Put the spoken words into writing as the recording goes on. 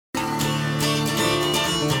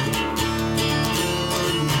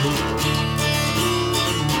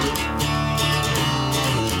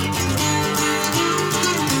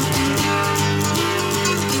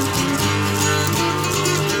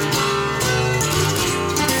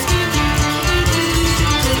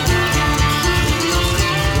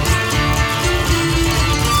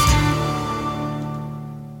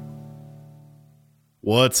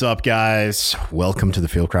What's up, guys? Welcome to the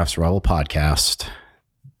Fieldcraft Survival Podcast.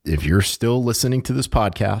 If you're still listening to this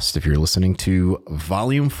podcast, if you're listening to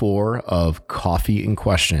Volume 4 of Coffee and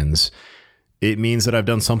Questions, it means that I've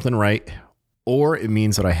done something right, or it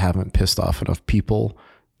means that I haven't pissed off enough people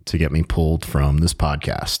to get me pulled from this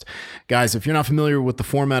podcast. Guys, if you're not familiar with the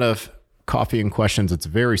format of Coffee and Questions, it's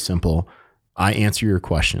very simple. I answer your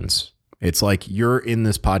questions. It's like you're in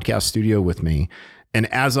this podcast studio with me, and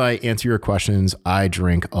as I answer your questions, I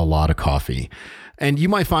drink a lot of coffee. And you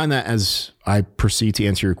might find that as I proceed to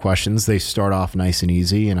answer your questions, they start off nice and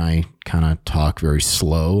easy, and I kind of talk very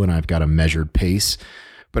slow, and I've got a measured pace.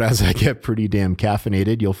 But as I get pretty damn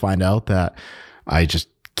caffeinated, you'll find out that I just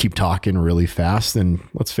keep talking really fast. And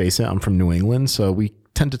let's face it, I'm from New England, so we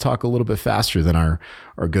tend to talk a little bit faster than our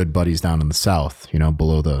good buddies down in the South,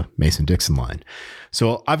 below the Mason-Dixon line.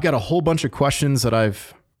 So I've got a whole bunch of questions that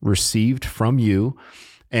I've received from you,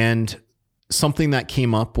 and something that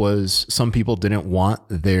came up was some people didn't want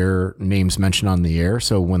their names mentioned on the air.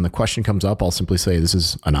 So when the question comes up, I'll simply say this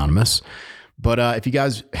is anonymous. But if you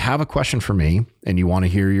guys have a question for me and you want to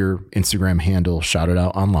hear your Instagram handle shouted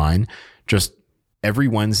out online, just every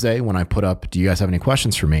Wednesday when I put up, do you guys have any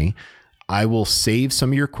questions for me? I will save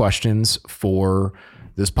some of your questions for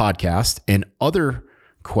this podcast, and other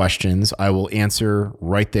questions I will answer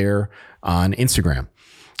right there on Instagram.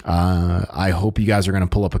 I hope you guys are going to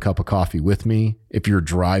pull up a cup of coffee with me. If you're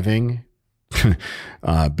driving,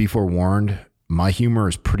 be forewarned, my humor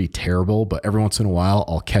is pretty terrible, but every once in a while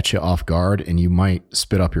I'll catch you off guard and you might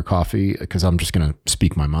spit up your coffee because I'm just going to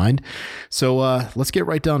speak my mind. So let's get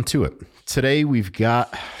right down to it. Today we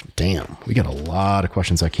got a lot of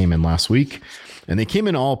questions that came in last week, and they came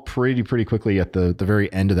in all pretty quickly at the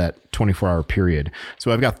very end of that 24-hour period.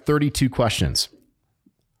 So I've got 32 questions.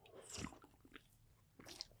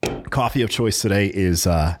 Coffee of choice today is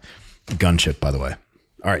Gunchip, by the way.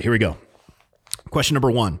 All right, here we go. Question number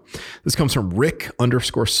 1. This comes from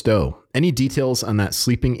Rick_Stowe. Any details on that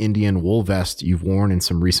Sleeping Indian wool vest you've worn in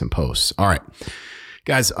some recent posts? All right,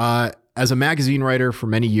 guys, as a magazine writer for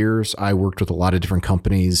many years, I worked with a lot of different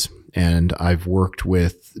companies, and I've worked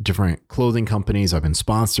with different clothing companies. I've been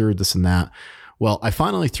sponsored, this and that. Well, I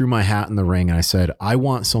finally threw my hat in the ring and I said, I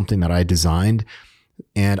want something that I designed,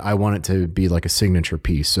 and I want it to be like a signature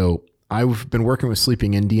piece. So I've been working with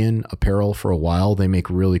Sleeping Indian apparel for a while. They make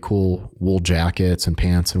really cool wool jackets and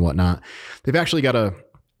pants and whatnot. They've actually got a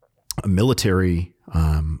military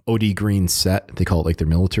OD green set. They call it like their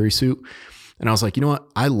military suit. And I was like, you know what?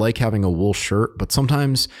 I like having a wool shirt, but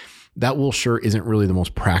sometimes that wool shirt isn't really the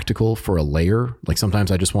most practical for a layer. Like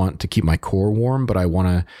sometimes I just want to keep my core warm, but I want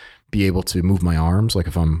to be able to move my arms, like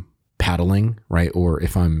if I'm paddling, right? Or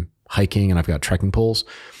if I'm hiking and I've got trekking poles.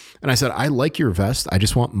 And I said, I like your vest. I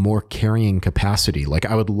just want more carrying capacity. Like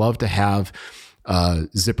I would love to have a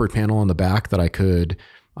zipper panel on the back that I could,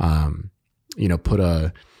 put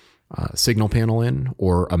a signal panel in,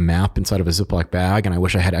 or a map inside of a Ziploc bag. And I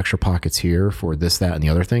wish I had extra pockets here for this, that, and the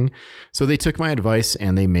other thing. So they took my advice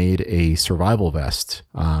and they made a survival vest.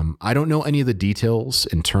 I don't know any of the details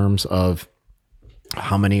in terms of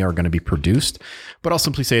how many are going to be produced, but I'll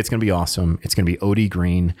simply say it's going to be awesome. It's going to be OD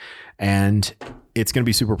green, and it's going to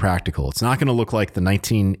be super practical. It's not going to look like the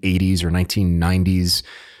 1980s or 1990s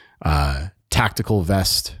tactical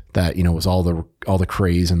vest that was all the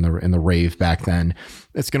craze and the rave back then.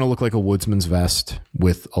 It's going to look like a woodsman's vest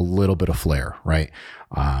with a little bit of flair, right?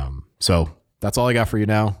 So that's all I got for you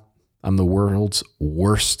now. I'm the world's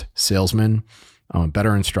worst salesman. I'm a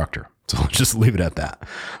better instructor. So let's just leave it at that.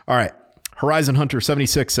 All right. Horizon Hunter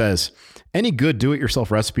 76 says, any good do-it-yourself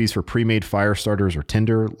recipes for pre-made fire starters or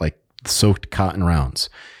tinder, like soaked cotton rounds?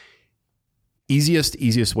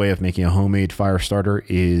 Easiest way of making a homemade fire starter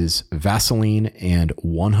is Vaseline and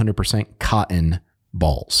 100% cotton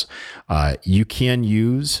balls. You can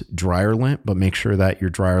use dryer lint, but make sure that your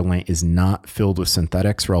dryer lint is not filled with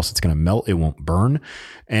synthetics, or else it's going to melt. It won't burn.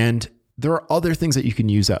 And there are other things that you can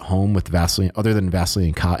use at home with Vaseline other than Vaseline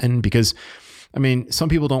and cotton, because some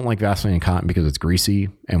people don't like Vaseline and cotton because it's greasy,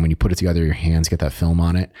 and when you put it together, your hands get that film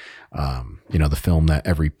on it. The film that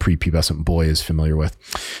every prepubescent boy is familiar with.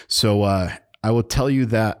 So I will tell you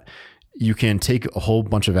that you can take a whole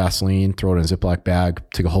bunch of Vaseline, throw it in a Ziploc bag,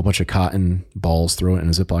 take a whole bunch of cotton balls, throw it in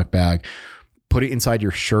a Ziploc bag, put it inside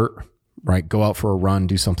your shirt, right? Go out for a run,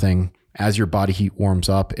 do something. As your body heat warms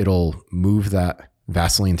up, it'll move that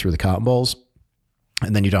Vaseline through the cotton balls,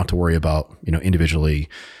 and then you don't have to worry about, individually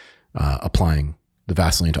applying the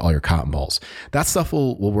Vaseline to all your cotton balls. That stuff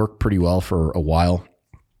will work pretty well for a while.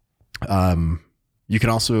 You can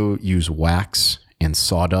also use wax and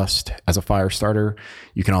sawdust as a fire starter.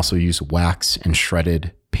 You can also use wax and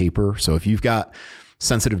shredded paper. So if you've got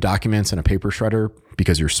sensitive documents in a paper shredder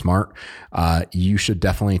because you're smart, you should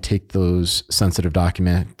definitely take those sensitive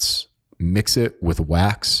documents, mix it with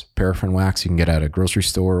wax, paraffin wax you can get at a grocery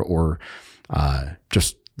store, or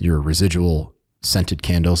just your residual scented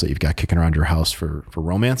candles that you've got kicking around your house for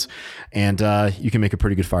romance. And you can make a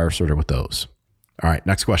pretty good fire starter with those. All right,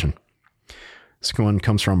 next question. This one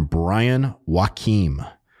comes from Brian Joaquim.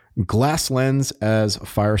 Glass lens as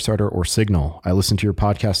fire starter or signal. I listened to your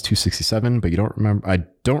podcast 267, but I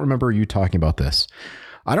don't remember you talking about this.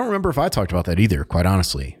 I don't remember if I talked about that either, quite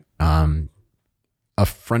honestly. A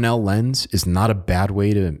Fresnel lens is not a bad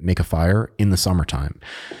way to make a fire in the summertime.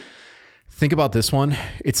 Think about this one.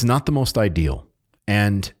 It's not the most ideal.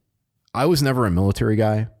 And I was never a military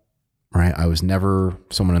guy, right? I was never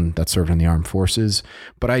someone that served in the armed forces,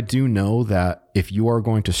 but I do know that if you are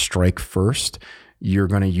going to strike first, you're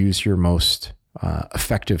going to use your most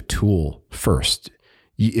effective tool first.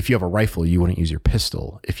 If you have a rifle, you wouldn't use your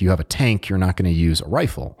pistol. If you have a tank, you're not going to use a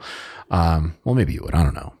rifle. Well, maybe you would. I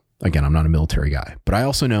don't know. Again, I'm not a military guy, but I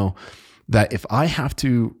also know that if I have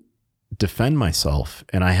to defend myself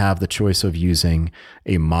and I have the choice of using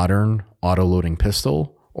a modern auto-loading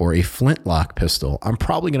pistol or a flintlock pistol, I'm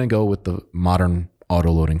probably going to go with the modern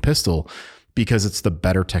auto-loading pistol because it's the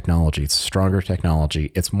better technology. It's stronger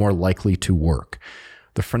technology. It's more likely to work.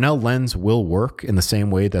 The Fresnel lens will work in the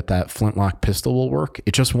same way that flintlock pistol will work.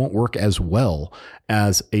 It just won't work as well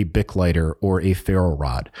as a Bic lighter or a ferro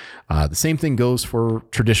rod. The same thing goes for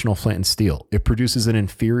traditional flint and steel. It produces an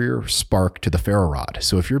inferior spark to the ferro rod.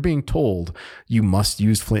 So if you're being told you must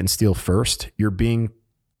use flint and steel first, you're being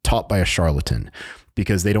taught by a charlatan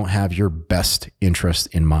because they don't have your best interest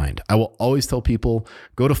in mind. I will always tell people,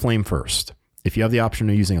 go to flame first. If you have the option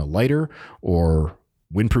of using a lighter or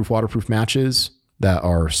windproof, waterproof matches that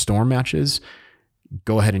are storm matches,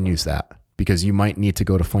 go ahead and use that because you might need to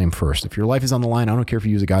go to flame first. If your life is on the line, I don't care if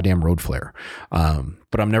you use a goddamn road flare.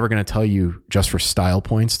 But I'm never going to tell you just for style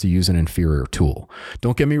points to use an inferior tool.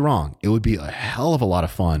 Don't get me wrong. It would be a hell of a lot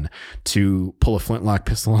of fun to pull a flintlock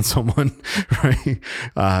pistol on someone, right?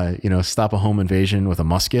 Stop a home invasion with a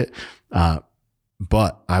musket.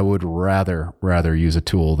 But I would rather use a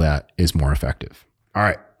tool that is more effective. All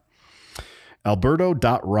right.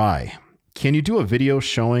 Alberto.Rye. Can you do a video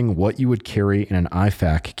showing what you would carry in an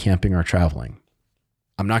IFAK camping or traveling?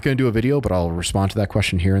 I'm not going to do a video, but I'll respond to that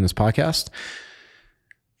question here in this podcast.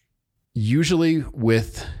 Usually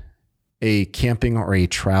with a camping or a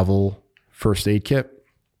travel first aid kit,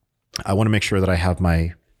 I want to make sure that I have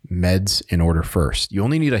my meds in order first. You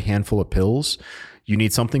only need a handful of pills. You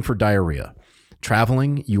need something for diarrhea.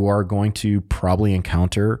 Traveling, you are going to probably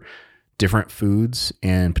encounter different foods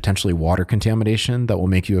and potentially water contamination that will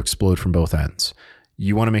make you explode from both ends.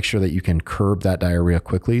 You want to make sure that you can curb that diarrhea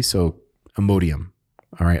quickly. So Imodium,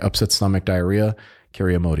 all right, upset stomach diarrhea,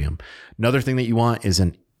 carry Imodium. Another thing that you want is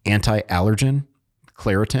an anti-allergen.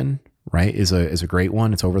 Claritin, right, is a great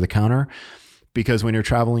one. It's over the counter. Because when you're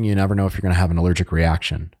traveling, you never know if you're going to have an allergic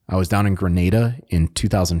reaction. I was down in Grenada in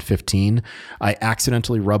 2015. I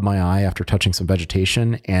accidentally rubbed my eye after touching some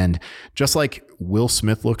vegetation. And just like Will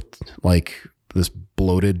Smith looked like this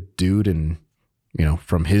bloated dude and,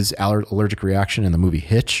 from his allergic reaction in the movie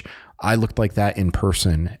Hitch, I looked like that in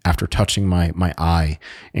person after touching my eye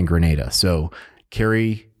in Grenada. So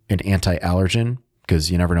carry an anti-allergen because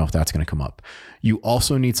you never know if that's going to come up. You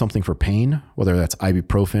also need something for pain, whether that's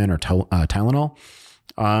ibuprofen or Tylenol.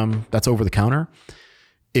 That's over the counter.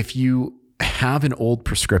 If you have an old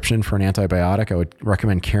prescription for an antibiotic, I would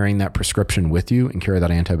recommend carrying that prescription with you and carry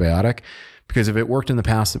that antibiotic because if it worked in the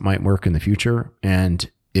past, it might work in the future. And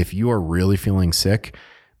if you are really feeling sick,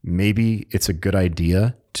 maybe it's a good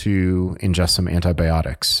idea to ingest some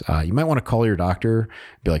antibiotics. You might want to call your doctor,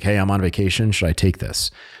 be like, hey, I'm on vacation. Should I take this?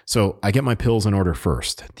 So I get my pills in order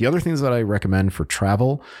first. The other things that I recommend for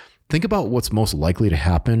travel, think about what's most likely to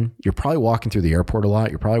happen. You're probably walking through the airport a lot.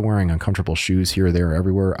 You're probably wearing uncomfortable shoes here, there,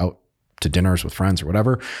 everywhere, out to dinners with friends or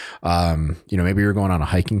whatever. Maybe you're going on a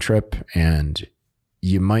hiking trip and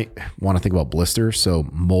you might want to think about blisters. So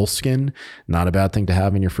moleskin, not a bad thing to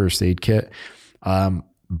have in your first aid kit.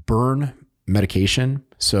 Burn medication.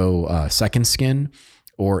 So second skin,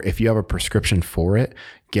 or if you have a prescription for it,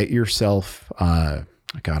 get yourself, I'm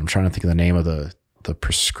trying to think of the name of the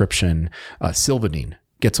prescription, Silvadene.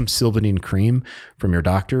 Get some Silvadene cream from your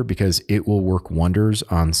doctor because it will work wonders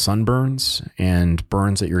on sunburns and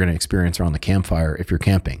burns that you're going to experience around the campfire if you're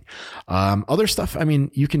camping. Other stuff,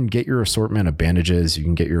 you can get your assortment of bandages, you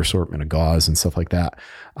can get your assortment of gauze and stuff like that.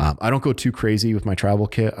 I don't go too crazy with my travel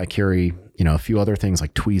kit. I carry, a few other things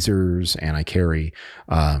like tweezers, and I carry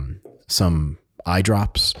some eye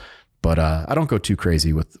drops but I don't go too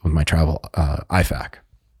crazy with my travel IFAK.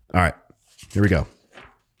 All right, here we go.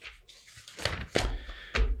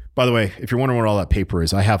 By the way, if you're wondering what all that paper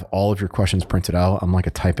is, I have all of your questions printed out. I'm like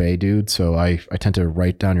a type A dude, so I tend to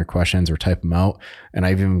write down your questions or type them out. And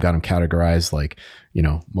I've even got them categorized like,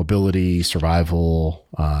 mobility, survival,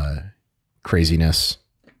 craziness,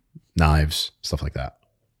 knives, stuff like that.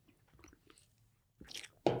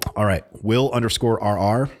 All right.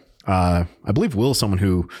 Will_RR. I believe Will is someone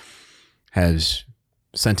who has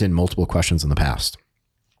sent in multiple questions in the past.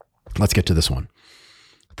 Let's get to this one.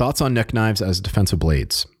 Thoughts on neck knives as defensive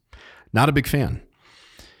blades? Not a big fan.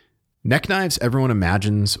 Neck knives, everyone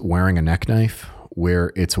imagines wearing a neck knife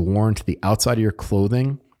where it's worn to the outside of your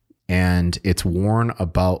clothing and it's worn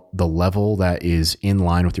about the level that is in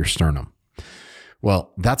line with your sternum.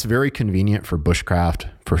 Well, that's very convenient for bushcraft,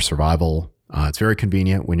 for survival. It's very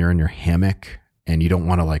convenient when you're in your hammock and you don't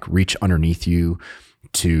want to like reach underneath you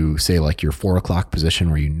to say like your 4 o'clock position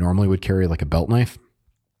where you normally would carry like a belt knife.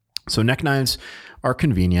 So neck knives are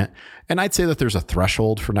convenient. And I'd say that there's a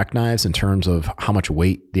threshold for neck knives in terms of how much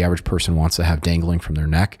weight the average person wants to have dangling from their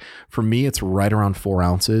neck. For me, it's right around 4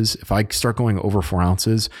 ounces. If I start going over 4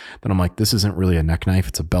 ounces, then I'm like, this isn't really a neck knife.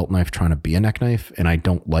 It's a belt knife trying to be a neck knife. And I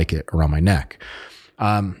don't like it around my neck.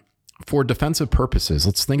 For defensive purposes,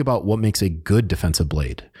 let's think about what makes a good defensive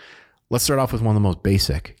blade. Let's start off with one of the most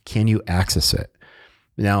basic. Can you access it?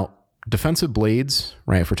 Now, defensive blades,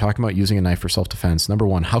 right? If we're talking about using a knife for self-defense, number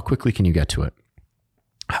one, how quickly can you get to it?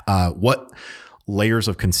 What layers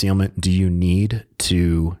of concealment do you need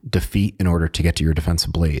to defeat in order to get to your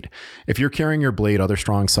defensive blade? If you're carrying your blade other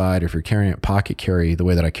strong side, if you're carrying it pocket carry, the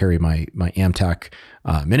way that I carry my Amtac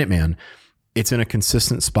Minuteman, it's in a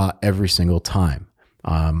consistent spot every single time.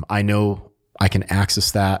 I know I can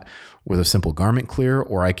access that with a simple garment clear,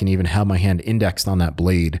 or I can even have my hand indexed on that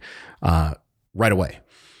blade right away.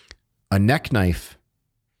 A neck knife,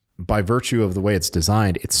 by virtue of the way it's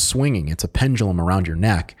designed, it's swinging. It's a pendulum around your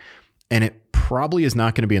neck, and it probably is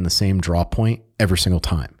not going to be in the same draw point every single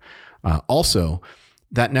time. Also,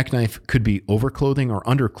 that neck knife could be overclothing or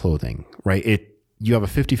underclothing, right? You have a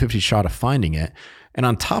 50-50 shot of finding it. And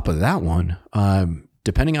on top of that one,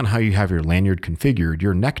 depending on how you have your lanyard configured,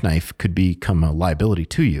 your neck knife could become a liability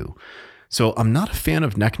to you. So I'm not a fan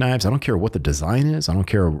of neck knives. I don't care what the design is. I don't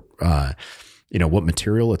care, what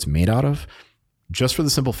material it's made out of. Just for the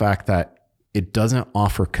simple fact that it doesn't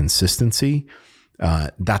offer consistency,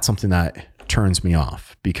 that's something that turns me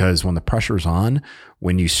off. Because when the pressure's on,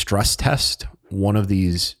 when you stress test one of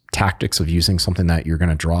these tactics of using something that you're going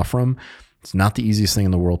to draw from, it's not the easiest thing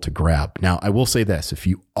in the world to grab. Now, I will say this. If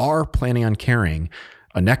you are planning on carrying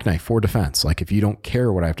a neck knife for defense, like if you don't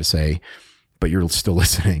care what I have to say, but you're still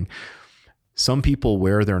listening, some people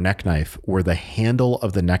wear their neck knife where the handle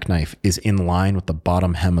of the neck knife is in line with the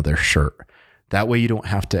bottom hem of their shirt. That way you don't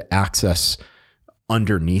have to access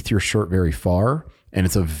underneath your shirt very far. And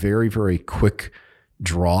it's a very, very quick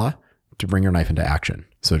draw to bring your knife into action.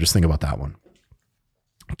 So just think about that one.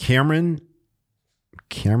 Cameron's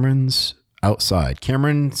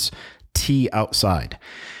T outside.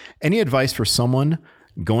 Any advice for someone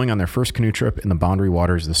going on their first canoe trip in the Boundary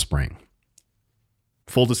Waters this spring?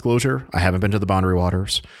 Full disclosure, I haven't been to the Boundary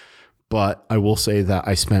Waters, but I will say that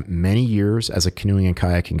I spent many years as a canoeing and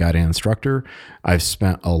kayaking guiding instructor. I've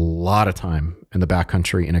spent a lot of time in the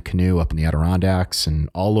backcountry in a canoe up in the Adirondacks and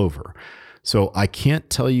all over. So I can't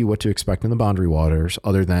tell you what to expect in the Boundary Waters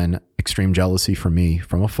other than extreme jealousy from me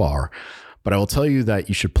from afar. But I will tell you that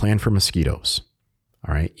you should plan for mosquitoes.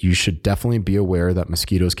 All right. You should definitely be aware that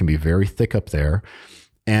mosquitoes can be very thick up there.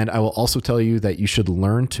 And I will also tell you that you should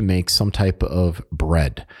learn to make some type of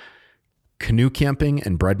bread. Canoe camping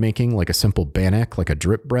and bread making, like a simple bannock, like a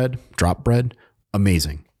drop bread,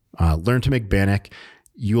 amazing. Learn to make bannock.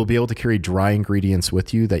 You will be able to carry dry ingredients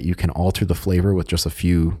with you that you can alter the flavor with just a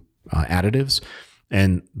few additives.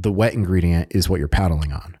 And the wet ingredient is what you're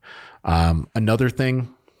paddling on. Another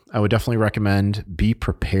thing I would definitely recommend, be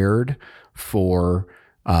prepared for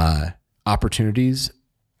opportunities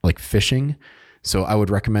like fishing. So I would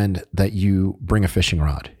recommend that you bring a fishing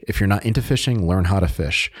rod. If you're not into fishing, learn how to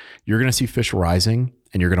fish. You're going to see fish rising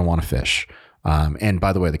and you're going to want to fish. And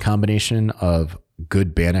by the way, the combination of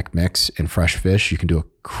good bannock mix and fresh fish, you can do a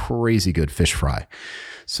crazy good fish fry.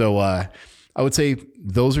 So I would say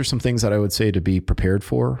those are some things that I would say to be prepared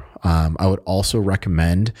for. I would also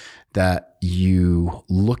recommend that you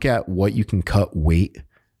look at what you can cut weight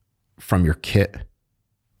from your kit,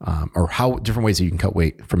 or how different ways that you can cut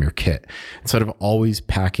weight from your kit. Instead of always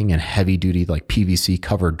packing in heavy duty, like PVC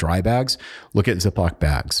covered dry bags, look at Ziploc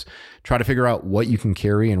bags. Try to figure out what you can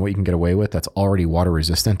carry and what you can get away with that's already water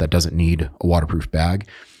resistant, that doesn't need a waterproof bag.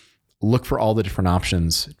 look for all the different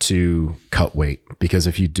options to cut weight, because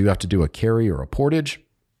if you do have to do a carry or a portage,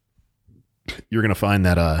 you're going to find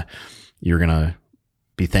that you're going to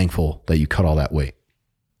be thankful that you cut all that weight.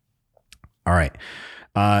 All right.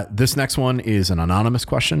 This next one is an anonymous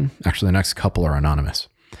question. Actually, the next couple are anonymous.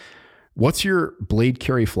 What's your blade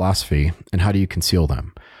carry philosophy and how do you conceal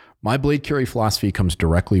them? My blade carry philosophy comes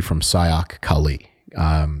directly from Sayak Kali.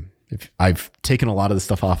 I've taken a lot of the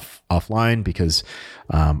stuff offline because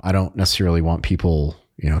I don't necessarily want people,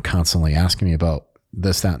 constantly asking me about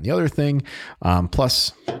this, that, and the other thing.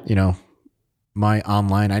 Plus, my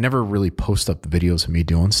online, I never really post up the videos of me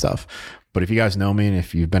doing stuff. But if you guys know me and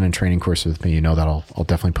if you've been in training courses with me, you know that I'll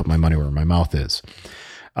definitely put my money where my mouth is.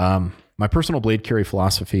 My personal blade carry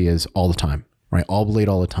philosophy is all the time, right? All blade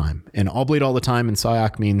all the time. And all blade all the time in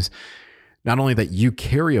Sayak means not only that you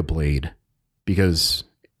carry a blade because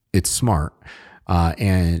it's smart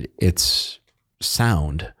and it's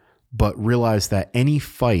sound, but realize that any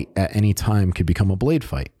fight at any time could become a blade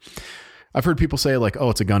fight. I've heard people say like, oh,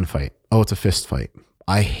 it's a gunfight. Oh, it's a fist fight.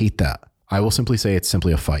 I hate that. I will simply say it's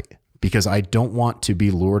simply a fight, because I don't want to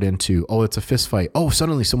be lured into, oh, it's a fist fight. Oh,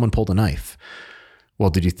 suddenly someone pulled a knife. Well,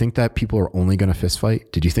 did you think that people are only going to fist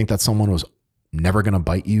fight? Did you think that someone was never going to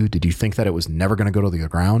bite you? Did you think that it was never going to go to the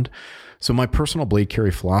ground? So my personal blade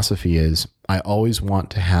carry philosophy is I always want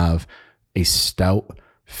to have a stout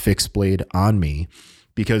fixed blade on me,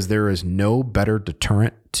 because there is no better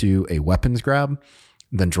deterrent to a weapons grab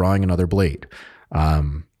than drawing another blade.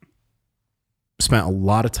 Spent a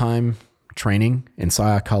lot of time training in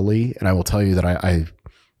Sayak Kali, and I will tell you that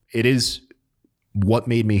it is what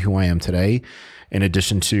made me who I am today, in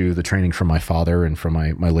addition to the training from my father and from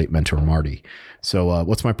my late mentor, Marty. So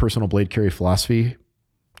what's my personal blade carry philosophy?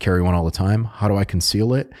 Carry one all the time. How do I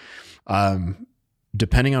conceal it?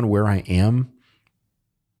 Depending on where I am,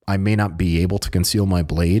 I may not be able to conceal my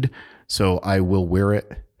blade. So I will wear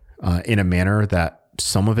it in a manner that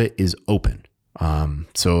some of it is open.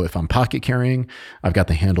 So if I'm pocket carrying, I've got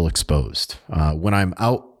the handle exposed. When I'm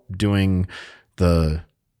out doing the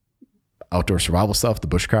outdoor survival stuff, the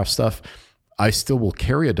bushcraft stuff, I still will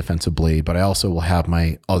carry a defensive blade, but I also will have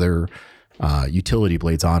my other utility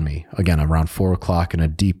blades on me. Again, around 4 o'clock in a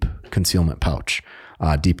deep concealment pouch,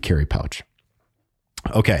 deep carry pouch.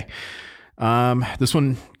 Okay. This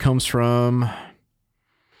one comes from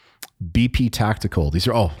BP Tactical. These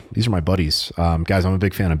are my buddies. Guys, I'm a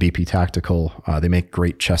big fan of BP Tactical. They make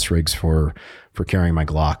great chest rigs for carrying my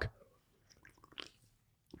Glock.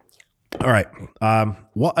 All right.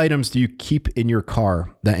 What items do you keep in your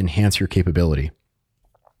car that enhance your capability?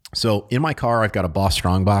 So in my car, I've got a Boss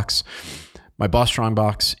Strongbox. My Boss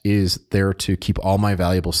Strongbox is there to keep all my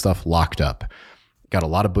valuable stuff locked up. Got a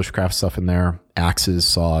lot of bushcraft stuff in there, axes,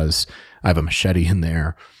 saws. I have a machete in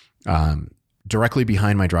there. Directly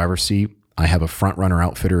behind my driver's seat, I have a Front Runner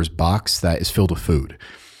Outfitters box that is filled with food.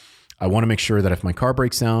 I want to make sure that if my car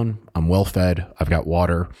breaks down, I'm well fed, I've got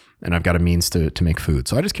water, and I've got a means to make food.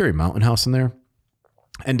 So I just carry Mountain House in there.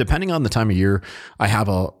 And depending on the time of year, I have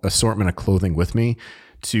a assortment of clothing with me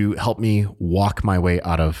to help me walk my way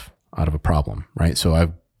out of a problem, right? So I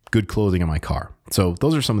have good clothing in my car. So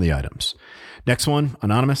those are some of the items. Next one,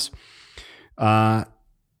 anonymous.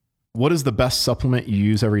 What is the best supplement you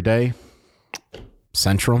use every day?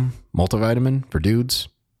 Centrum multivitamin for dudes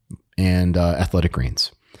and Athletic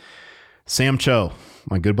Greens. Sam Cho,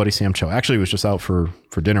 my good buddy Sam Cho. Actually, was just out for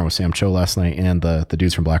dinner with Sam Cho last night and the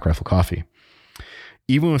dudes from Black Rifle Coffee.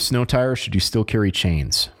 Even with snow tires, should you still carry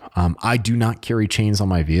chains? I do not carry chains on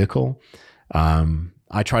my vehicle.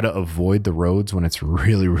 I try to avoid the roads when it's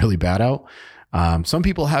really, really bad out. Some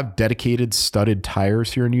people have dedicated studded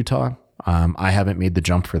tires here in Utah. I haven't made the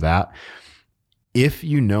jump for that. If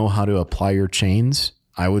you know how to apply your chains,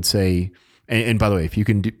 I would say, and by the way, if you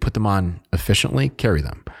can put them on efficiently, carry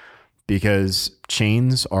them, because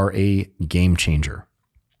chains are a game changer.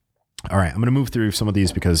 All right, I'm going to move through some of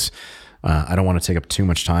these because I don't want to take up too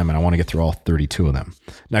much time and I want to get through all 32 of them.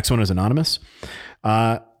 Next one is anonymous.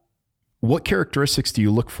 What characteristics do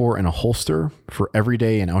you look for in a holster for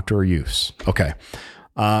everyday and outdoor use? Okay.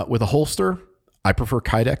 With a holster, I prefer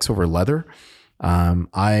Kydex over leather.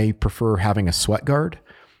 I prefer having a sweat guard.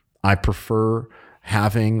 I prefer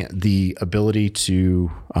having the ability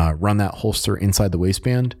to run that holster inside the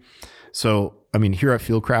waistband. So, I mean, here at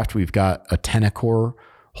Fieldcraft, we've got a Tenacor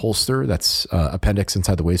holster that's appendix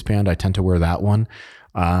inside the waistband. I tend to wear that one.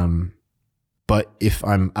 But if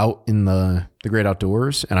I'm out in the great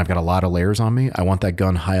outdoors and I've got a lot of layers on me, I want that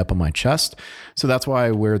gun high up on my chest. So that's why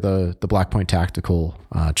I wear the Black Point Tactical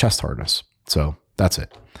chest harness. So that's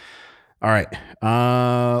it. All right.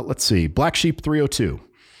 Let's see. Black Sheep 302.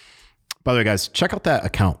 By the way, guys, check out that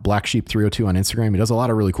account, Black Sheep 302 on Instagram. He does a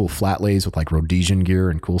lot of really cool flat lays with like Rhodesian gear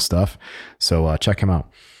and cool stuff. So check him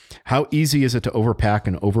out. How easy is it to overpack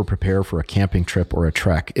and over prepare for a camping trip or a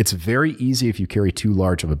trek? It's very easy if you carry too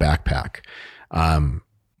large of a backpack.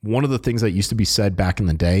 One of the things that used to be said back in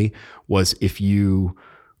the day was if you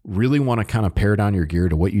really want to kind of pare down your gear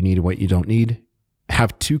to what you need and what you don't need,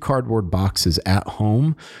 have 2 cardboard boxes at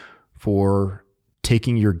home for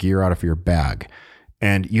taking your gear out of your bag.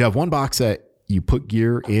 And you have one box that you put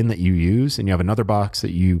gear in that you use, and you have another box that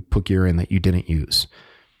you put gear in that you didn't use.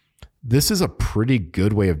 This is a pretty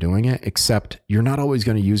good way of doing it, except you're not always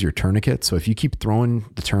going to use your tourniquet. So if you keep throwing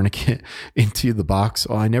the tourniquet into the box,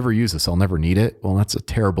 oh, I never use this, I'll never need it. Well, that's a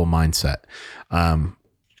terrible mindset.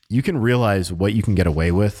 You can realize what you can get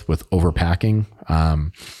away with overpacking.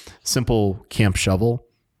 Simple camp shovel,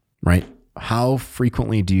 right? How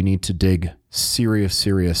frequently do you need to dig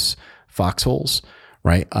serious foxholes?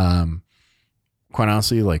 Right. Quite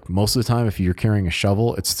honestly, like most of the time, if you're carrying a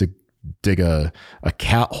shovel, it's to dig a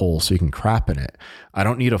cat hole so you can crap in it. I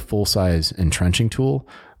don't need a full size entrenching tool.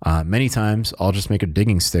 Many times I'll just make a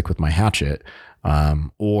digging stick with my hatchet,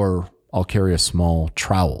 or I'll carry a small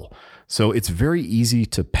trowel. So it's very easy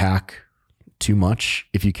to pack too much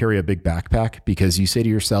if you carry a big backpack, because you say to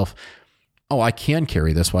yourself, oh, I can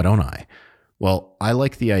carry this. Why don't I? Well, I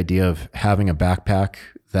like the idea of having a backpack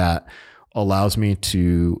that allows me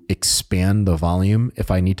to expand the volume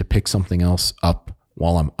if I need to pick something else up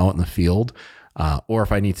while I'm out in the field, or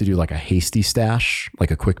if I need to do like a hasty stash,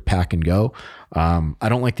 like a quick pack and go. I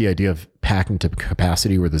don't like the idea of packing to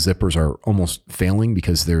capacity where the zippers are almost failing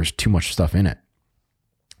because there's too much stuff in it.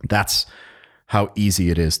 That's how easy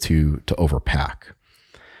it is to overpack.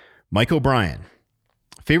 Mike O'Brien,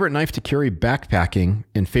 favorite knife to carry backpacking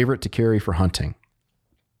and favorite to carry for hunting?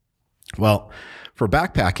 Well, for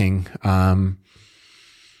backpacking,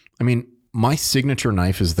 my signature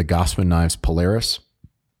knife is the Gossman Knives Polaris.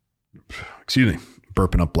 Excuse me,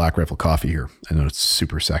 burping up Black Rifle coffee here. I know it's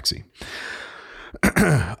super sexy.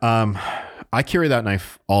 I carry that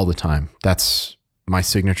knife all the time. That's my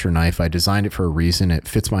signature knife. I designed it for a reason. It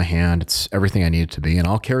fits my hand. It's everything I need it to be. And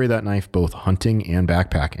I'll carry that knife both hunting and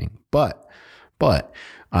backpacking. But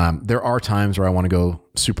there are times where I want to go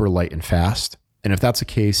super light and fast. And if that's the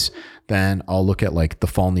case, then I'll look at like the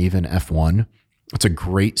Fallkniven F1. It's a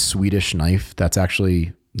great Swedish knife. That's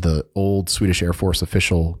actually the old Swedish Air Force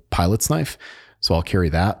official pilot's knife. So I'll carry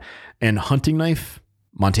that. And hunting knife,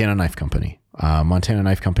 Montana Knife Company. Montana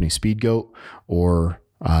Knife Company Speed Goat, or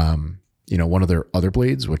one of their other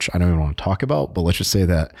blades, which I don't even want to talk about, but let's just say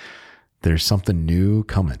that there's something new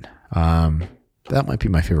coming. That might be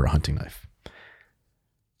my favorite hunting knife.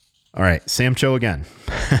 All right, Sam Cho again.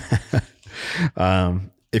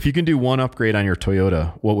 If you can do one upgrade on your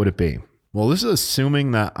Toyota, what would it be? Well, this is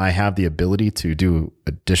assuming that I have the ability to do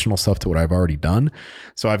additional stuff to what I've already done.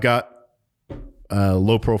 So I've got a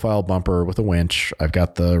low profile bumper with a winch. I've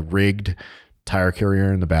got the rigged tire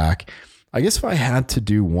carrier in the back. I guess if I had to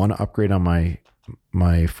do one upgrade on my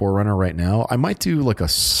 4Runner right now, I might do like a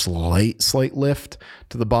slight lift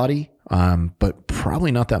to the body, but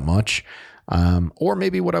probably not that much. Or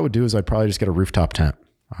maybe what I would do is I'd probably just get a rooftop tent.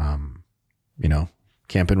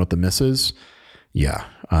 Camping with the missus. Yeah.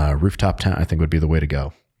 Rooftop tent, I think, would be the way to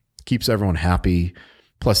go. Keeps everyone happy.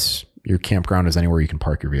 Plus, your campground is anywhere you can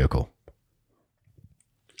park your vehicle.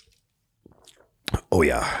 Oh,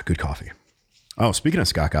 yeah. Good coffee. Oh, speaking of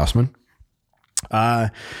Scott Gossman,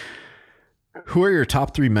 who are your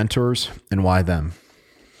top 3 mentors and why them?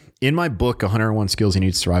 In my book, 101 Skills You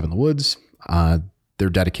Need to Survive in the Woods, they're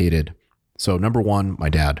dedicated. So number 1, my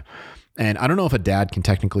dad. And I don't know if a dad can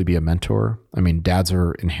technically be a mentor. I mean, dads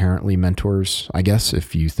are inherently mentors, I guess.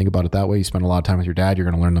 If you think about it that way, you spend a lot of time with your dad, you're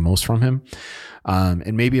going to learn the most from him.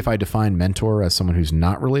 And maybe if I define mentor as someone who's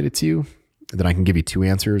not related to you, then I can give you 2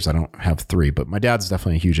 answers. I don't have 3, but my dad's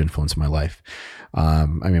definitely a huge influence in my life.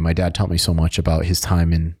 My dad taught me so much about his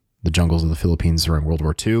time in the jungles of the Philippines during World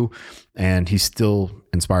War II, and he still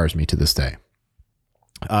inspires me to this day.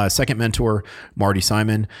 Second mentor, Marty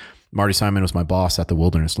Simon. Marty Simon was my boss at the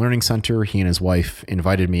Wilderness Learning Center. He and his wife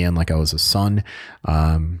invited me in like I was a son.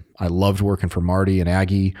 I loved working for Marty and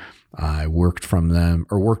Aggie. I worked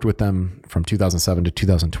with them from 2007 to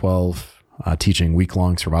 2012, teaching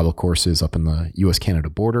week-long survival courses up in the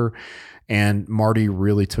U.S.-Canada border. And Marty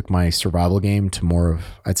really took my survival game to more of,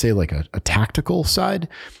 I'd say, like a tactical side,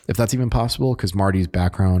 if that's even possible, because Marty's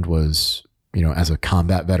background was, as a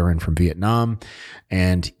combat veteran from Vietnam.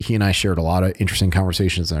 And he and I shared a lot of interesting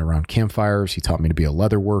conversations around campfires. He taught me to be a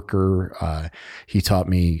leather worker. He taught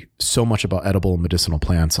me so much about edible and medicinal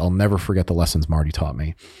plants. I'll never forget the lessons Marty taught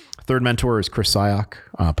me. Third mentor is Chris Sayak,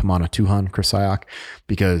 Pamana Tuhan, Chris Sayak,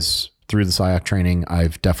 because through the Sayak training,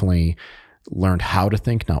 I've definitely learned how to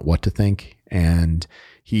think, not what to think. And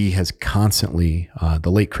he has constantly,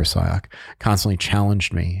 the late Chris Sayak, constantly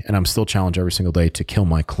challenged me, and I'm still challenged every single day to kill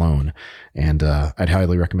my clone. And I'd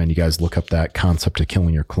highly recommend you guys look up that concept of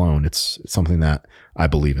killing your clone. It's something that I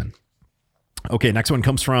believe in. Okay, next one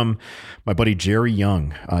comes from my buddy Jerry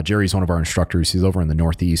Young. Jerry's one of our instructors. He's over in the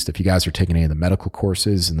Northeast. If you guys are taking any of the medical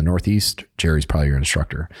courses in the Northeast, Jerry's probably your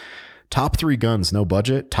instructor. Top 3 guns, no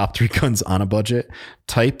budget. Top 3 guns on a budget.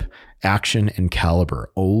 Type, action, and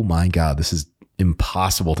caliber. Oh my God, this is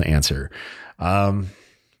impossible to answer.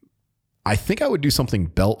 I think I would do something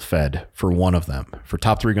belt fed for one of them. For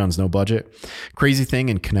top 3 guns, no budget. Crazy thing,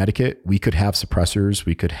 in Connecticut, we could have suppressors.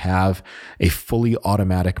 We could have a fully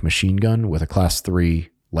automatic machine gun with a class 3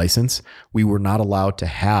 license. We were not allowed to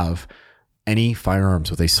have any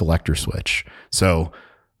firearms with a selector switch. So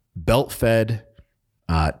belt fed,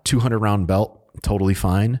 200 round belt, totally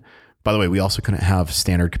fine. By the way, we also couldn't have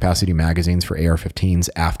standard capacity magazines for AR-15s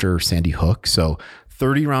after Sandy Hook. So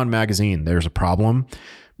 30 round magazine, there's a problem.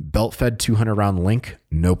 Belt fed 200 round link,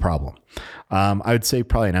 no problem. I would say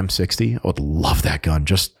probably an M60. I would love that gun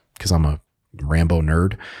just because I'm a Rambo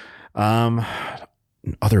nerd.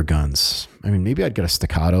 Other guns. I mean, maybe I'd get a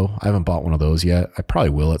Staccato. I haven't bought one of those yet. I probably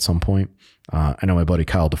will at some point. I know my buddy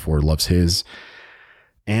Kyle DeFord loves his.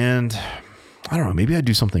 And I don't know, maybe I'd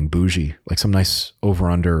do something bougie, like some nice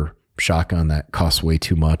over-under shotgun that costs way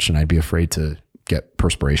too much and I'd be afraid to get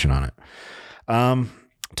perspiration on it.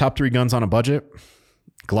 Top 3 guns on a budget.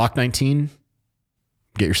 Glock 19,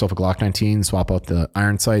 get yourself a Glock 19, swap out the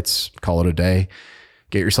iron sights, call it a day.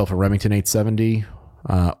 Get yourself a Remington 870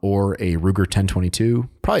 or a Ruger 1022.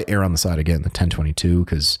 Probably err on the side of getting the 1022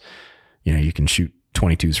 because, you know, you can shoot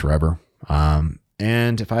 22s forever.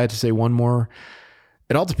 And if I had to say one more,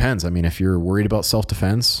 it all depends. I mean, if you're worried about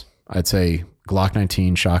self-defense, I'd say Glock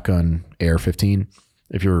 19, shotgun, AR-15.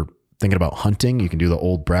 If you're thinking about hunting, you can do the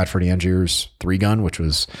old Bradford Angiers 3-gun, which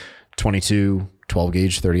was 22, 12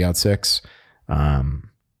 gauge, 30-06. I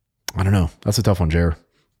don't know. That's a tough one, Jer.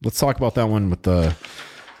 Let's talk about that one with a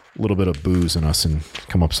little bit of booze in us and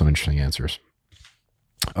come up with some interesting answers.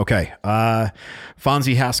 Okay.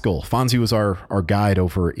 Fonzie Haskell. Fonzie was our guide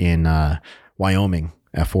over in Wyoming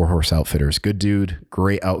at 4 Horse Outfitters. Good dude.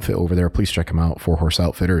 Great outfit over there. Please check him out, 4 Horse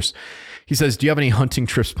Outfitters. He says, do you have any hunting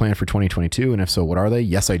trips planned for 2022? And if so, what are they?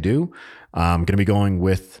 Yes, I do. I'm going to be going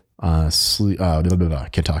with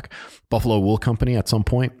can't talk. Buffalo Wool Company at some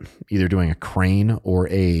point, either doing a crane or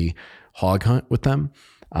a hog hunt with them.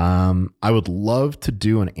 I would love to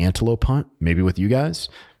do an antelope hunt, maybe with you guys,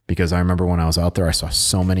 because I remember when I was out there, I saw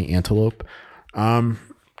so many antelope.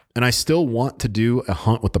 And I still want to do a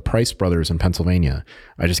hunt with the Price brothers in Pennsylvania.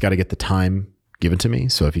 I just got to get the time given to me.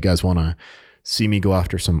 So if you guys want to see me go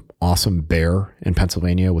after some awesome bear in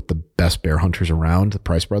Pennsylvania with the best bear hunters around, the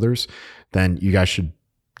Price brothers, then you guys should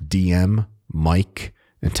DM Mike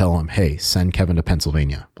and tell him, hey, send Kevin to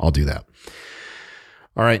Pennsylvania. I'll do that.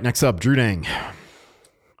 All right, next up, Drew Dang.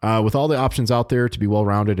 With all the options out there to be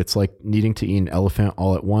well-rounded, it's like needing to eat an elephant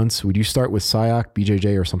all at once. Would you start with Sayak,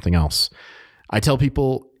 BJJ, or something else? I tell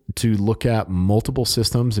people to look at multiple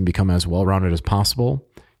systems and become as well-rounded as possible.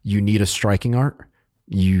 You need a striking art.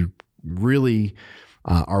 You really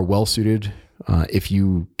are well-suited if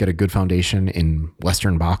you get a good foundation in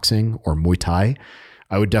Western boxing or Muay Thai.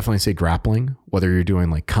 I would definitely say grappling, whether you're doing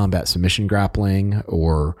like combat submission grappling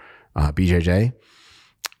or BJJ.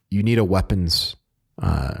 You need a weapons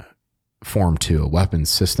form too, a weapons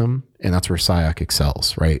system, and that's where Sayak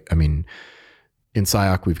excels, right? I mean, in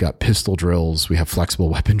Sayak, we've got pistol drills, we have flexible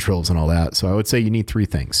weapon drills and all that. So I would say you need 3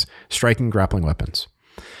 things: striking, grappling, weapons.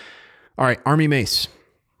 All right, Army Mace.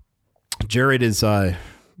 Jared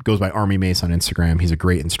goes by Army Mace on Instagram. He's a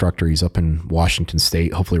great instructor. He's up in Washington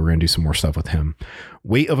State. Hopefully we're going to do some more stuff with him.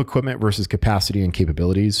 Weight of equipment versus capacity and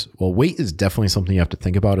capabilities. Well, weight is definitely something you have to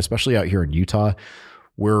think about, especially out here in Utah.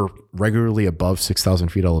 We're regularly above 6,000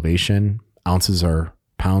 feet elevation. Ounces are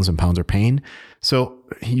pounds and pounds are pain. So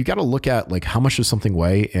you got to look at like how much does something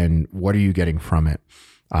weigh and what are you getting from it?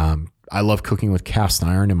 I love cooking with cast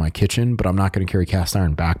iron in my kitchen, but I'm not going to carry cast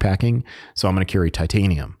iron backpacking. So I'm going to carry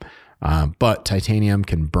titanium. But titanium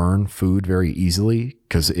can burn food very easily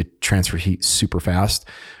because it transfers heat super fast.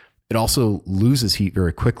 It also loses heat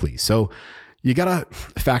very quickly. So you got to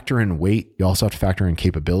factor in weight. You also have to factor in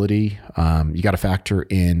capability. You got to factor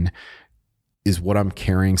in, is what I'm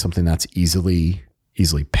carrying something that's easily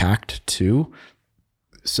packed too?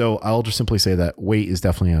 So I'll just simply say that weight is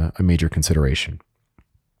definitely a major consideration.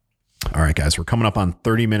 All right, guys, we're coming up on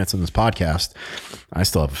 30 minutes in this podcast. I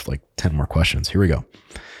still have like 10 more questions. Here we go.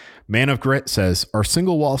 Man of Grit says, are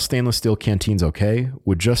single wall stainless steel canteens okay?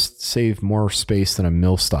 Would just save more space than a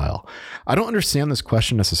mill style. I don't understand this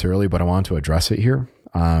question necessarily, but I want to address it here.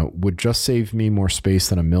 Would just save me more space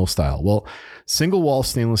than a mill style. Well, single wall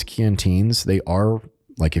stainless canteens, they are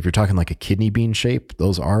like, if you're talking like a kidney bean shape,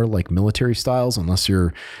 those are like military styles, unless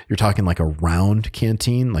you're talking like a round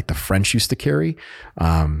canteen, like the French used to carry.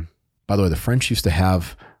 By the way, the French used to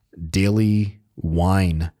have daily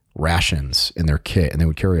wine rations in their kit, and they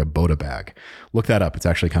would carry a Bota bag. Look that up. It's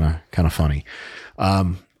actually kind of funny.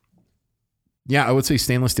 Yeah, I would say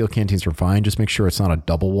stainless steel canteens are fine. Just make sure it's not a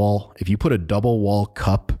double wall. If you put a double wall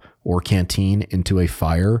cup or canteen into a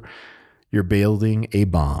fire, you're building a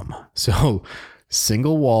bomb. So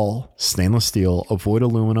single wall stainless steel, avoid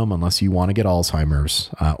aluminum unless you want to get Alzheimer's,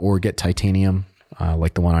 or get titanium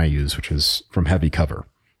like the one I use, which is from Heavy Cover.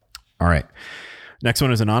 All right. Next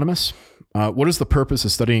one is anonymous. What is the purpose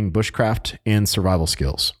of studying bushcraft and survival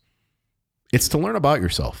skills? It's to learn about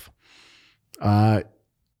yourself.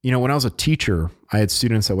 When I was a teacher, I had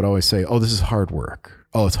students that would always say, oh, this is hard work.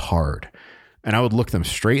 Oh, it's hard. And I would look them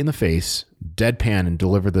straight in the face, deadpan, and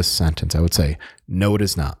deliver this sentence. I would say, no, it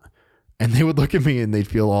is not. And they would look at me and they'd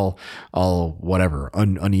feel all whatever,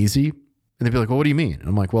 uneasy. And they'd be like, well, what do you mean? And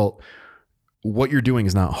I'm like, well, what you're doing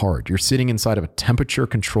is not hard. You're sitting inside of a temperature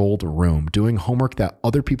controlled room doing homework that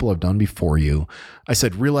other people have done before you. I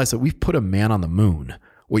said, realize that we've put a man on the moon.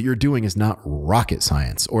 What you're doing is not rocket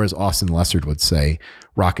science, or as Austin Lessard would say,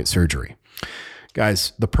 rocket surgery.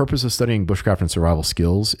 Guys, the purpose of studying bushcraft and survival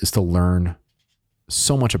skills is to learn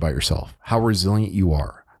so much about yourself, how resilient you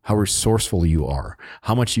are, how resourceful you are,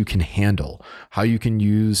 how much you can handle, how you can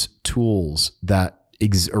use tools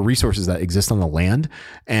or resources that exist on the land,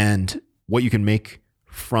 and what you can make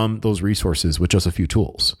from those resources with just a few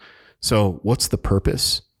tools. So what's the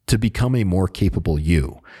purpose? To become a more capable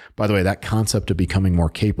you. By the way, that concept of becoming more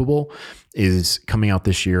capable is coming out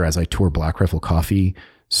this year as I tour Black Rifle Coffee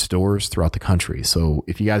stores throughout the country. So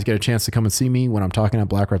if you guys get a chance to come and see me when I'm talking at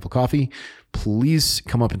Black Rifle Coffee, please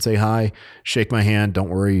come up and say hi, shake my hand. Don't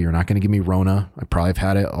worry, you're not going to give me Rona. I probably have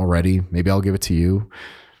had it already. Maybe I'll give it to you.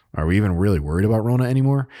 Are we even really worried about Rona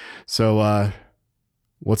anymore? So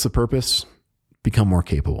what's the purpose? Become more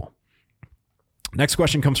capable. Next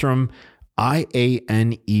question comes from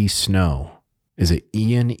IANE Snow. Is it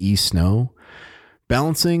Ian E. Snow?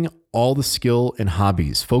 Balancing all the skill and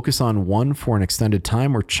hobbies. Focus on one for an extended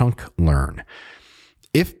time or chunk learn.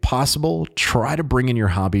 If possible, try to bring in your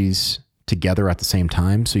hobbies together at the same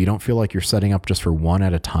time so you don't feel like you're setting up just for one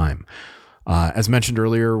at a time. As mentioned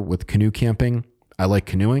earlier with canoe camping, I like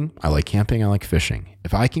canoeing, I like camping, I like fishing.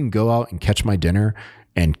 If I can go out and catch my dinner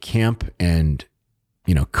and camp and,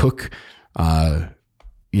 cook,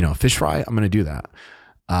 fish fry, I'm going to do that.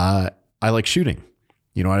 I like shooting.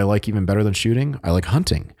 You know what I like even better than shooting? I like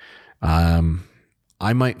hunting.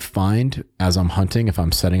 I might find as I'm hunting, if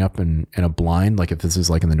I'm setting up in a blind, like if this is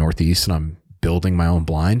like in the Northeast and I'm building my own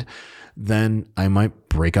blind, then I might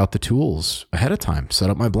break out the tools ahead of time, set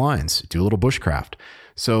up my blinds, do a little bushcraft.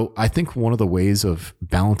 So I think one of the ways of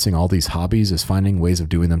balancing all these hobbies is finding ways of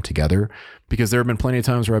doing them together, because there have been plenty of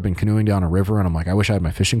times where I've been canoeing down a river and I'm like, I wish I had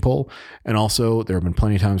my fishing pole. And also there have been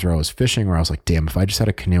plenty of times where I was fishing where I was like, damn, if I just had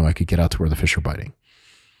a canoe, I could get out to where the fish are biting.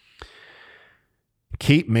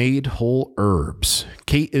 Kate made whole herbs.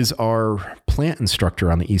 Kate is our plant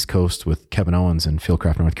instructor on the East Coast with Kevin Owens in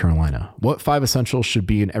Fieldcraft, North Carolina. What 5 essentials should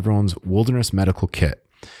be in everyone's wilderness medical kit?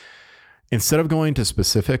 Instead of going to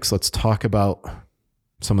specifics, let's talk about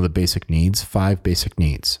some of the basic needs. 5 basic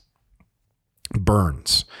needs.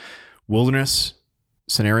 Burns. Wilderness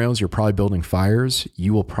scenarios, you're probably building fires.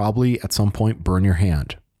 You will probably at some point burn your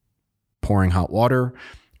hand. Pouring hot water,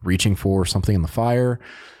 reaching for something in the fire,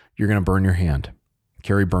 you're going to burn your hand.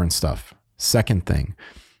 Carry burn stuff. Second thing,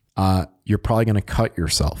 you're probably going to cut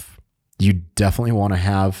yourself. You definitely want to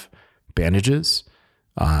have bandages.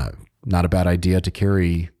 Not a bad idea to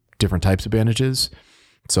carry different types of bandages.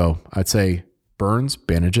 So I'd say burns,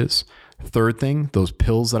 bandages. Third thing, those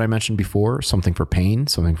pills that I mentioned before, something for pain,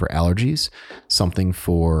 something for allergies, something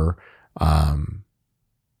for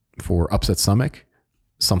upset stomach,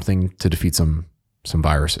 something to defeat some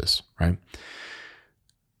viruses, right?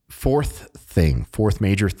 Fourth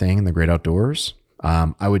major thing in the great outdoors,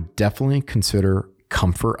 I would definitely consider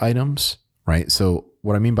comfort items, right? So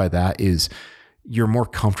what I mean by that is you're more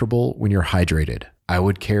comfortable when you're hydrated. I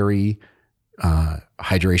would carry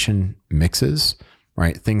hydration mixes,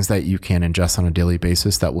 right? Things that you can ingest on a daily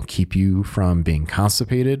basis that will keep you from being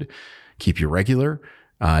constipated, keep you regular,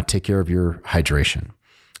 take care of your hydration.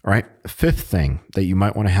 All right. Fifth thing that you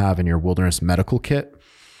might want to have in your wilderness medical kit,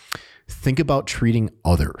 think about treating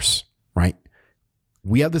others, right?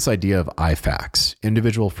 we have this idea of IFAKs,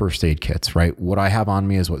 individual first aid kits, right? What I have on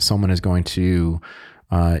me is what someone is going to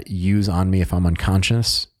use on me if I'm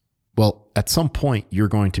unconscious. Well, at some point, you're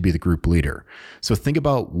going to be the group leader. So think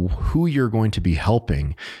about who you're going to be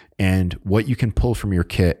helping and what you can pull from your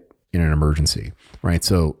kit in an emergency, right?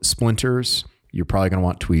 So splinters, you're probably going to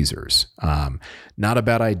want tweezers. Not a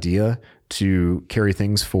bad idea to carry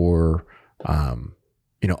things for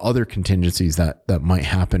other contingencies that might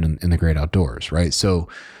happen in the great outdoors, right? So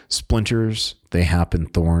splinters, they happen,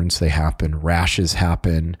 thorns, they happen, rashes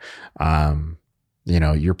happen.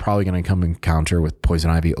 You're probably going to come encounter with poison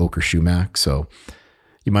ivy, oak, or sumac. So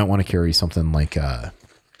you might want to carry something like,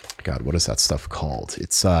 God, what is that stuff called?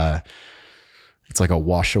 It's like a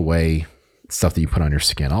wash away stuff that you put on your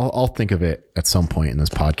skin. I'll think of it at some point in this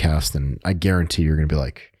podcast, and I guarantee you're going to be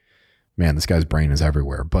like, man, this guy's brain is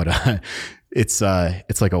everywhere. But it's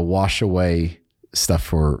like a wash away stuff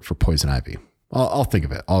for poison ivy. I'll think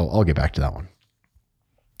of it. I'll get back to that one.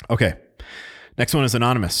 Okay. Next one is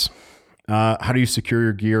anonymous. How do you secure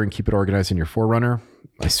your gear and keep it organized in your Forerunner?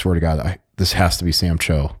 I swear to God, this has to be Sam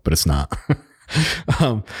Cho, but it's not.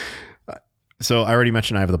 So I already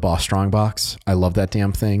mentioned I have the Boss Strong Box. I love that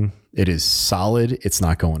damn thing. It is solid. It's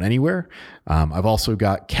not going anywhere. I've also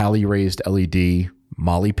got Cali raised LED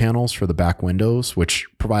Molly panels for the back windows, which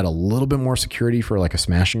provide a little bit more security for like a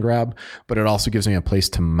smash and grab, but it also gives me a place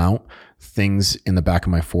to mount things in the back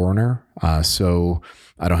of my Forerunner. So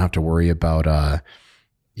I don't have to worry about,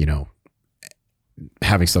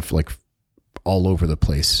 having stuff like all over the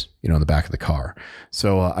place, in the back of the car.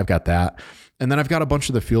 So I've got that. And then I've got a bunch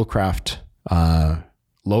of the Fieldcraft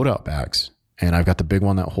loadout bags. And I've got the big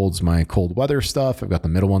one that holds my cold weather stuff. I've got the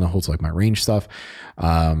middle one that holds like my range stuff.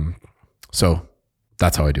 So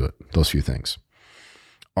that's how I do it. Those few things.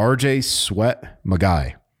 RJ Sweat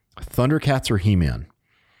Magai, Thundercats or He-Man?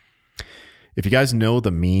 If you guys know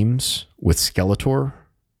the memes with Skeletor,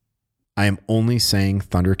 I am only saying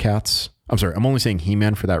Thundercats. I'm sorry. I'm only saying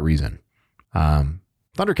He-Man for that reason.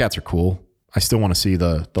 Thundercats are cool. I still want to see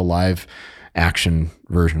the live action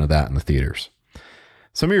version of that in the theaters.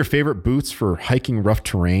 Some of your favorite boots for hiking rough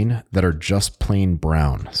terrain that are just plain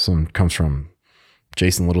brown. Some comes from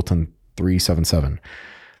Jason Littleton 377.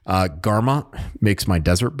 Garmont makes my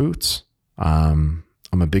desert boots. I'm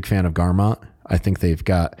a big fan of Garmont. I think they've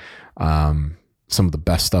got some of the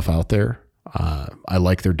best stuff out there. I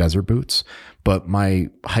like their desert boots, but my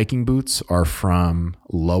hiking boots are from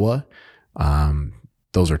Loa.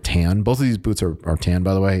 Those are tan. Both of these boots are tan,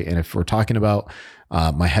 by the way. And if we're talking about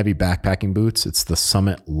my heavy backpacking boots, it's the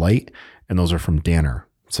Summit Light, and those are from Danner.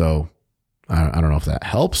 So I don't know if that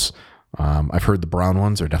helps. I've heard the brown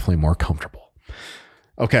ones are definitely more comfortable.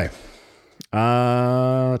 Okay.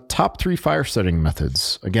 Top 3 fire setting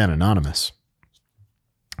methods. Again, anonymous.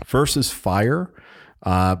 First is fire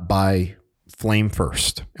by flame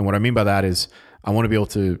first. And what I mean by that is I want to be able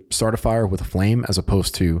to start a fire with a flame as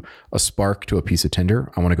opposed to a spark to a piece of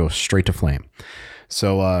tinder. I want to go straight to flame.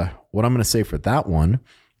 So what I'm going to say for that one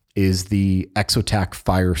is the Exotac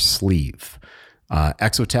fire sleeve.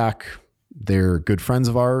 Exotac, they're good friends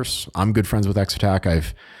of ours. I'm good friends with Exotac.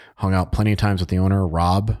 I've hung out plenty of times with the owner,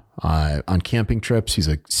 Rob, on camping trips. He's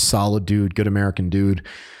a solid dude, good American dude.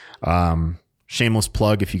 Shameless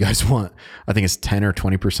plug. If you guys want, I think it's 10 or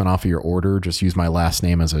 20% off of your order. Just use my last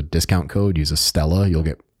name as a discount code. Use a Stella. You'll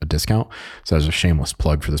get a discount. So that's a shameless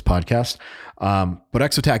plug for this podcast. But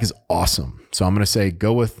Exotac is awesome. So I'm going to say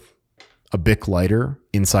go with a Bic lighter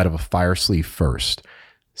inside of a fire sleeve first.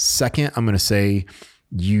 Second, I'm going to say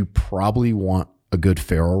you probably want a good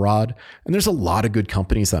ferro rod. And there's a lot of good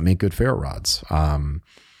companies that make good ferro rods.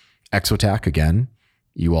 Exotac, again.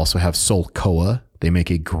 You also have Solcoa. They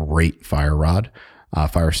make a great fire rod,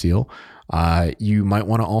 fire steel. You might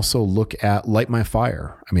want to also look at Light My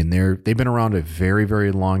Fire. I mean, they've been around a very,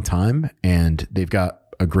 very long time, and they've got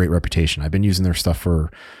a great reputation. I've been using their stuff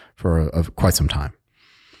for quite some time.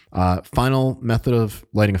 Final method of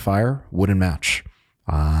lighting a fire, wooden match.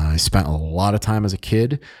 I spent a lot of time as a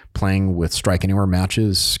kid playing with Strike Anywhere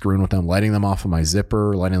matches, screwing with them, lighting them off of my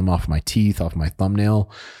zipper, lighting them off of my teeth, off of my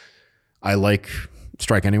thumbnail. I like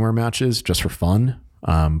Strike Anywhere matches just for fun.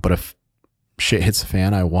 But if shit hits the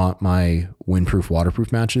fan, I want my windproof,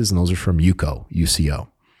 waterproof matches, and those are from UCO.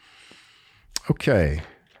 Okay.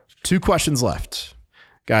 2 questions left.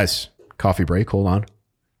 Guys, coffee break. Hold on.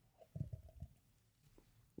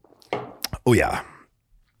 Oh, yeah.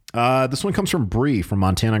 This one comes from Bree from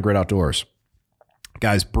Montana Great Outdoors.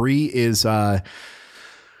 Guys, Bree is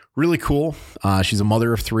really cool. She's a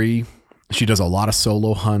mother of 3. She does a lot of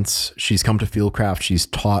solo hunts. She's come to Fieldcraft. She's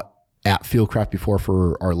taught at Fieldcraft before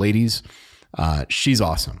for our ladies. She's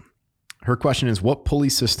awesome. Her question is, what pulley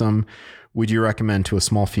system would you recommend to a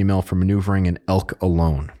small female for maneuvering an elk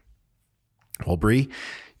alone? Well, Bree,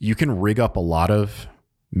 you can rig up a lot of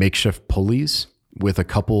makeshift pulleys with a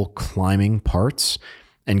couple climbing parts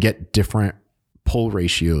and get different pull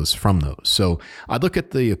ratios from those. So I'd look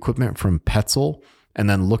at the equipment from Petzl and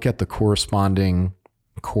then look at the corresponding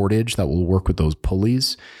cordage that will work with those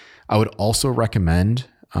pulleys. I would also recommend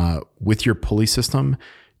with your pulley system,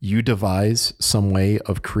 you devise some way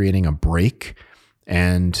of creating a brake.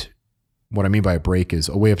 And what I mean by a brake is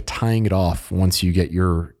a way of tying it off once you get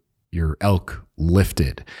your elk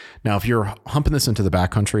lifted. Now, if you're humping this into the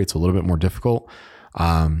backcountry, it's a little bit more difficult.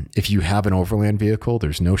 If you have an overland vehicle,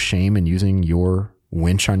 there's no shame in using your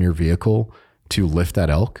winch on your vehicle to lift that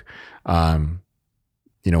elk.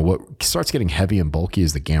 What starts getting heavy and bulky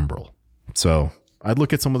is the gambrel. So I'd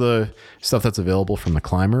look at some of the stuff that's available from the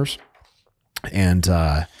climbers and,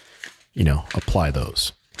 apply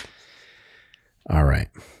those. All right,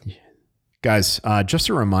 guys, just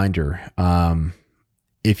a reminder,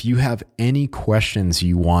 if you have any questions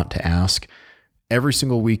you want to ask, every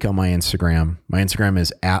single week on my Instagram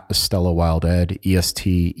is at Estella Wilded,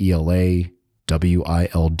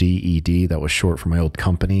 ESTELAWILDED. That was short for my old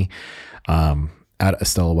company. At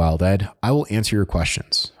Estella Wilded, I will answer your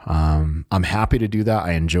questions. I'm happy to do that.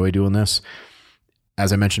 I enjoy doing this.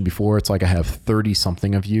 As I mentioned before, it's like I have 30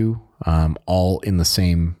 something of you, all in the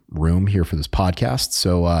same room here for this podcast.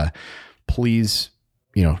 So, please,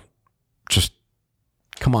 just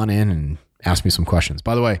come on in and ask me some questions.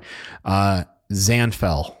 By the way,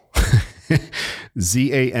 Zanfel,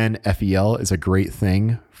 ZANFEL is a great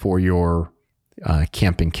thing for your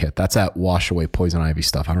camping kit. That's at Wash Away Poison Ivy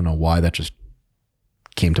stuff. I don't know why that just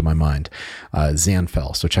came to my mind.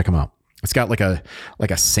 Zanfel. So check them out. It's got like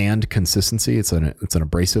a sand consistency. It's an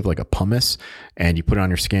abrasive, like a pumice, and you put it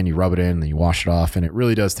on your skin, you rub it in, and then you wash it off, and it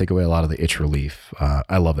really does take away a lot of the itch relief.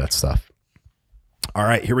 I love that stuff. All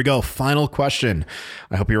right, here we go. Final question.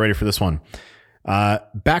 I hope you're ready for this one.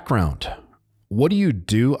 Background. What do you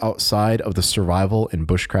do outside of the survival and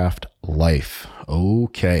bushcraft life?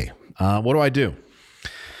 Okay. What do I do?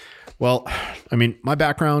 Well, my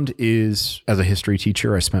background is as a history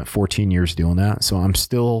teacher. I spent 14 years doing that. So I'm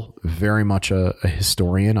still very much a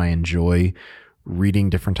historian. I enjoy reading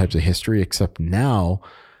different types of history, except now,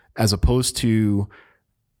 as opposed to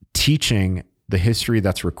teaching the history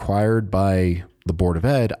that's required by the Board of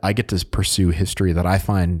Ed, I get to pursue history that I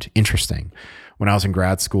find interesting. When I was in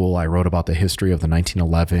grad school, I wrote about the history of the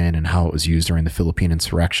 1911 and how it was used during the Philippine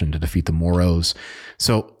insurrection to defeat the Moros.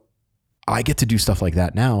 So I get to do stuff like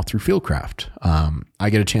that now through Fieldcraft. I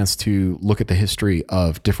get a chance to look at the history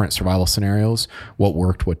of different survival scenarios, what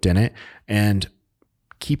worked, what didn't, and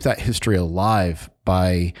keep that history alive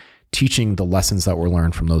by teaching the lessons that were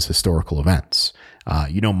learned from those historical events.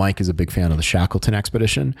 Mike is a big fan of the Shackleton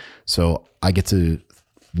expedition. So I get to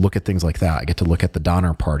look at things like that. I get to look at the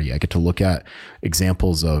Donner Party. I get to look at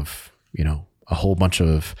examples of, a whole bunch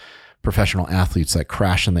of professional athletes that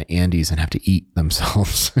crash in the Andes and have to eat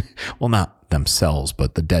themselves. Well, not themselves,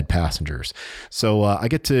 but the dead passengers. So I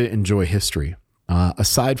get to enjoy history.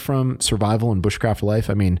 Aside from survival and bushcraft life,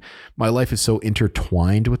 my life is so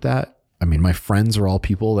intertwined with that. My friends are all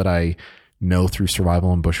people that I know through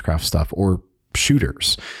survival and bushcraft stuff, or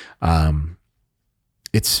shooters.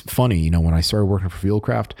 It's funny, when I started working for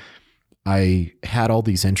Fieldcraft, I had all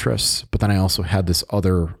these interests, but then I also had this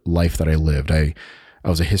other life that I lived. I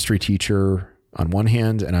was a history teacher on one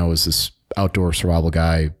hand, and I was this outdoor survival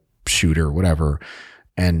guy, shooter, whatever.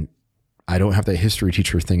 And I don't have that history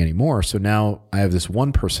teacher thing anymore. So now I have this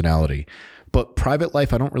one personality. But private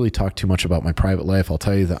life, I don't really talk too much about my private life. I'll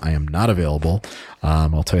tell you that I am not available.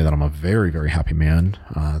 I'll tell you that I'm a very, very happy man,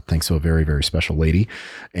 thanks to a very, very special lady.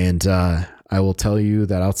 And I will tell you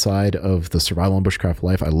that outside of the survival and bushcraft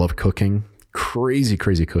life, I love cooking. Crazy,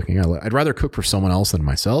 crazy cooking. I'd rather cook for someone else than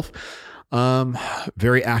myself.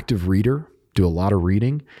 Very active reader, do a lot of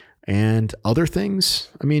reading, and other things.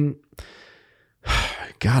 I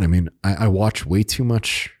watch way too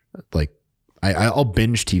much. I'll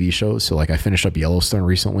binge TV shows. So I finished up Yellowstone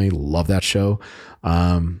recently. Love that show.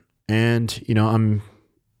 I'm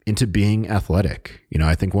into being athletic.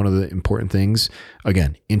 I think one of the important things,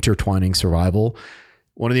 again, intertwining survival.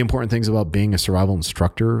 One of the important things about being a survival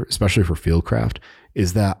instructor, especially for Fieldcraft,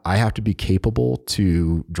 is that I have to be capable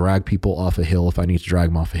to drag people off a hill. If I need to drag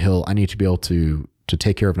them off a hill, I need to be able to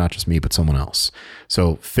take care of not just me, but someone else.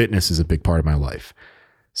 So fitness is a big part of my life.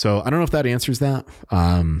 So I don't know if that answers that.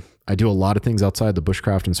 I do a lot of things outside the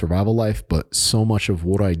bushcraft and survival life, but so much of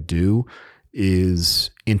what I do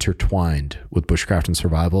is intertwined with bushcraft and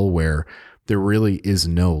survival, where there really is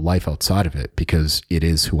no life outside of it because it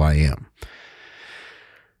is who I am.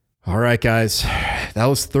 All right, guys, that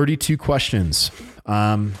was 32 questions.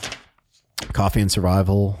 Coffee and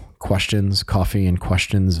Survival questions, Coffee and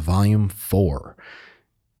Questions, Volume 4.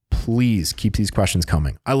 Please keep these questions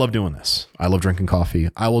coming. I love doing this. I love drinking coffee.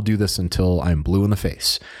 I will do this until I'm blue in the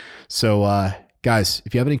face. So, guys,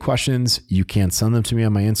 if you have any questions, you can send them to me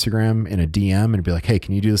on my Instagram in a DM and be like, hey,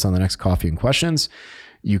 can you do this on the next Coffee and Questions?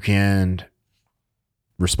 You can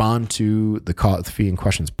respond to the Coffee and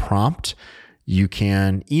Questions prompt. You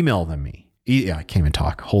can email them me. Yeah, I can't even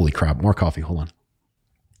talk. Holy crap. More coffee. Hold on.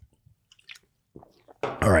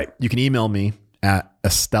 All right. You can email me at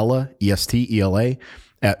Estela, E-S-T-E-L-A,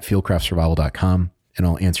 at fieldcraftsurvival.com, and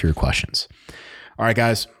I'll answer your questions. All right,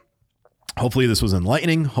 guys. Hopefully this was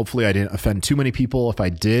enlightening. Hopefully I didn't offend too many people. If I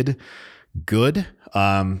did, good.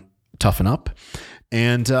 Toughen up.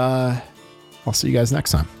 And I'll see you guys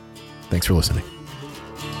next time. Thanks for listening.